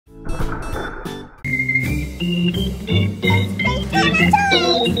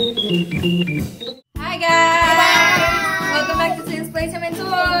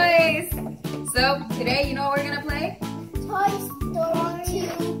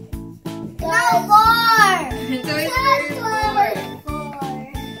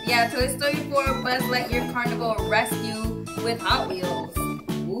Toy Story 4 Buzz Lightyear Carnival Rescue with Hot Wheels.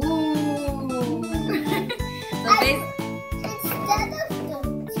 Ooh. Instead of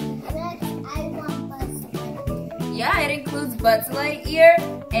the T-Rex, I want Buzz Lightyear. Yeah, it includes Buzz Lightyear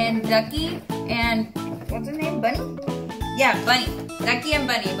and Ducky and what's her name? Bunny? Yeah, Bunny. Ducky and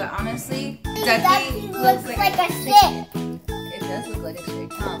Bunny. But honestly, Ducky looks like a ship. It does look like a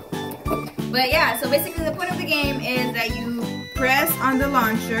ship, huh? But yeah, so basically the point of the game is that you press on the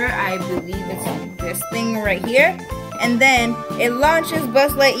launcher. I believe it's this thing right here. And then it launches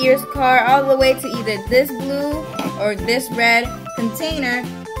Buzz Lightyear's car all the way to either this blue or this red container.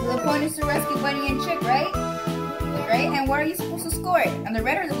 So the point is to rescue Bunny and Chick, right? Right? And where are you supposed to score it? On the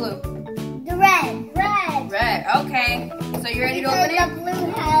red or the blue? The red. Red. Red. Okay. So you ready to open it? The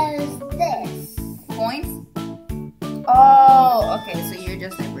blue has this. Points? Oh, okay. So you're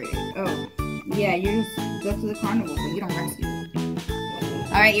just separated. Oh. Yeah, you just go to the carnival, but you don't rescue it.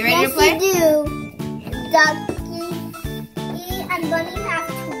 Alright, you ready to play? Yes, you do. Ducky and Bunny have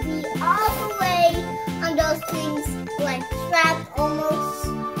to be all the way on those things, like trapped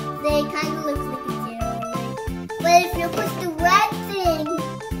almost. They kind of look like a zero, right? But if you push the red thing,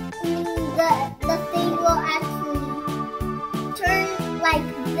 the thing will actually turn like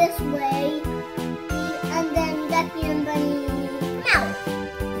this way, and then Ducky and Bunny come out.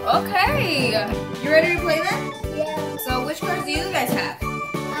 Okay. You ready to play then? Yeah. So which cars do you guys have? I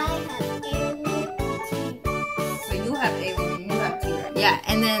have Alien and T-Rex. So you have Alien and you have T-Rex. Yeah,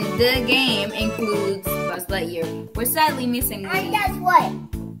 and then the game includes Buzz Lightyear. We're sadly missing Woody. And guess what?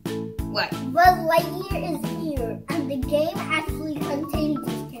 What? Buzz Lightyear is here, and the game actually contains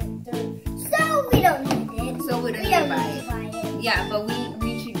this character, so we don't need it. So we don't need to buy it. Yeah, but we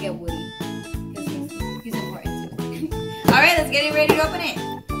should get Woody because he's important too. All right, let's get it ready to open it.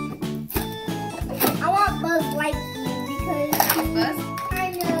 I want Buzz Lightyear because Buzz?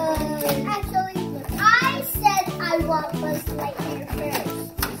 I know. Actually, I said I want Buzz Lightyear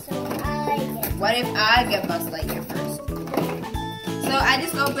first, so I get. What if I get Buzz Lightyear first? So I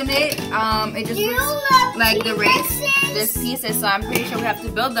just opened it. It just looks like the race. This pieces, so I'm pretty sure we have to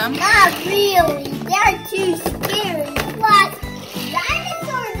build them. Not really. They're too scary. Plus,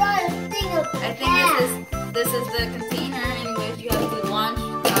 dinosaurs are a thing of I think this is the container in which you have to launch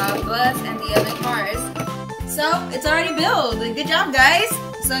Buzz and the other cars. So it's already built. Good job, guys.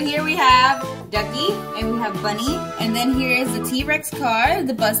 So here we have Ducky and we have Bunny, and then here is the T-Rex car,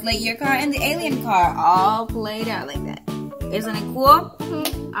 the Buzz Lightyear car, and the Alien car, all played out like that. Isn't it cool?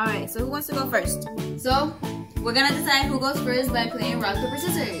 Mm-hmm. All right. So who wants to go first? So we're gonna decide who goes first by playing rock paper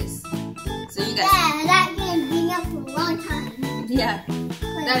scissors. So you guys. Yeah, that game's been up for a long time. Yeah.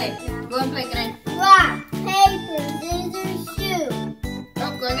 Dale, go and play, can I? Rock, paper, scissors, shoot.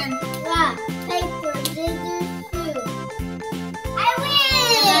 Oh, go again. Rock, paper, scissors, shoot. I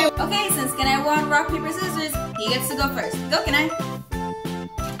win! Okay, since Can I won rock, paper, scissors, he gets to go first. Go, Can I?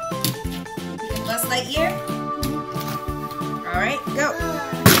 Buzz Lightyear. Alright, go.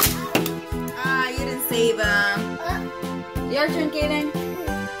 Ah, you didn't save him. Your turn, Kaden.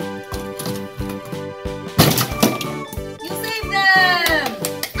 You saved them!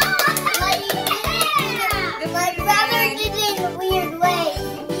 My brother did it in a weird way.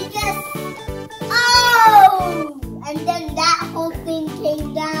 He just, oh! And then that whole thing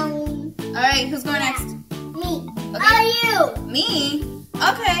came down. Alright, who's going next? Me. Okay. Are you? Me?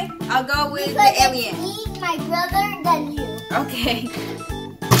 Okay, I'll go with Because the alien. it's me, my brother, then you. Okay.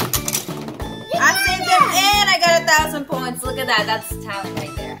 I saved them and I got 1,000 points. Look at that. That's talent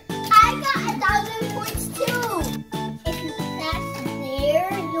right there. I got 1,000 points too. If you pass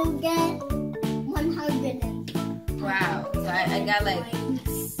there, you'll get 100. Wow. So I got like,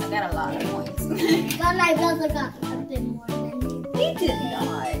 I got a lot of points. But my brother got a bit more than you. He did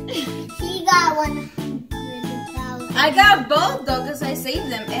not. He got 100,000. I got both though because I saved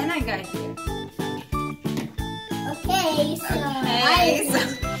them and I got here. Okay, so Okay.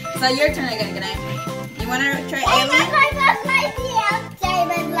 So your turn again, Can I? You want to try Hey, alien? that's my Buzz Lightyear. Sorry,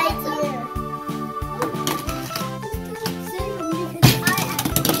 Buzz Lightyear.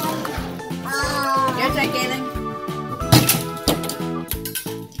 Your turn, Kaden.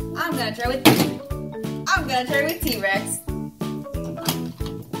 I'm gonna try with T-Rex.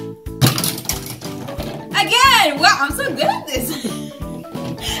 Again! Wow, I'm so good at this.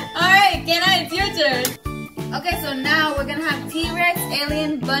 Alright, Kenna, it's your turn. Okay, so now we're gonna have T-Rex,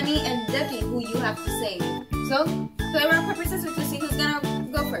 Alien, Bunny, and Ducky, who you have to save. So, play rock, paper, scissors to see who's gonna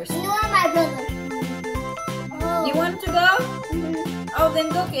go first. You are my brother. Oh. You want to go? Mm-hmm. Oh, then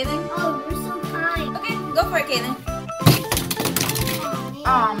go, Kaden. Oh, you're so kind. Okay, go for it, Kaden.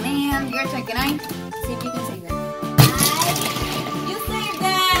 Oh man, your turn. Can I see if you can save them? You saved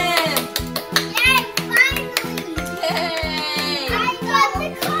them!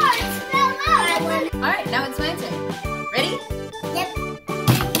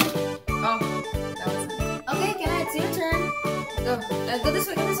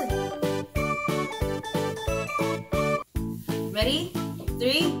 Ready?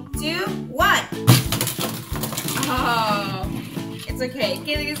 3, 2, 1. Oh, it's okay.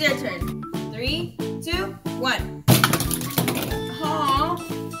 Kaylee, it's your turn. 3, 2, 1. Oh,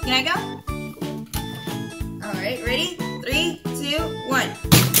 can I go? All right, ready? 3, 2, 1.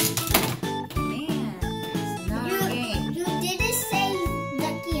 Man, it's not a game. You didn't say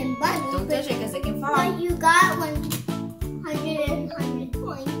Ducky and Bunny. Don't touch it because it can fall. But you got 100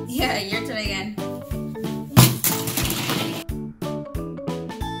 points. Yeah, your turn again.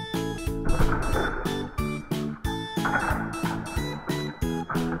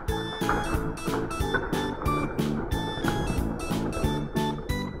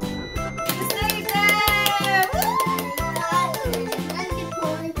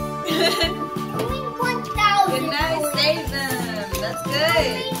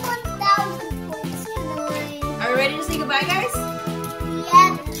 Are we ready to say goodbye, guys?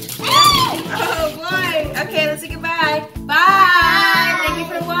 Yep. Oh boy. Okay, let's say goodbye. Bye. Thank you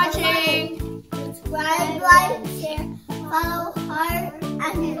for watching. Subscribe, like, share, follow, heart,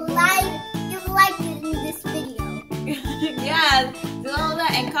 and give a like in this video. Yeah, do all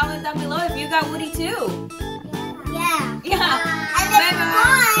that and comment down below if you got Woody too. Yeah. Yeah. And if you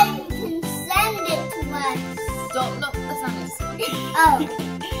want, you can send it to us. Don't, no, that's not necessary. Oh.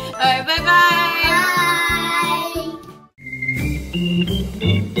 Alright, bye-bye. Bye.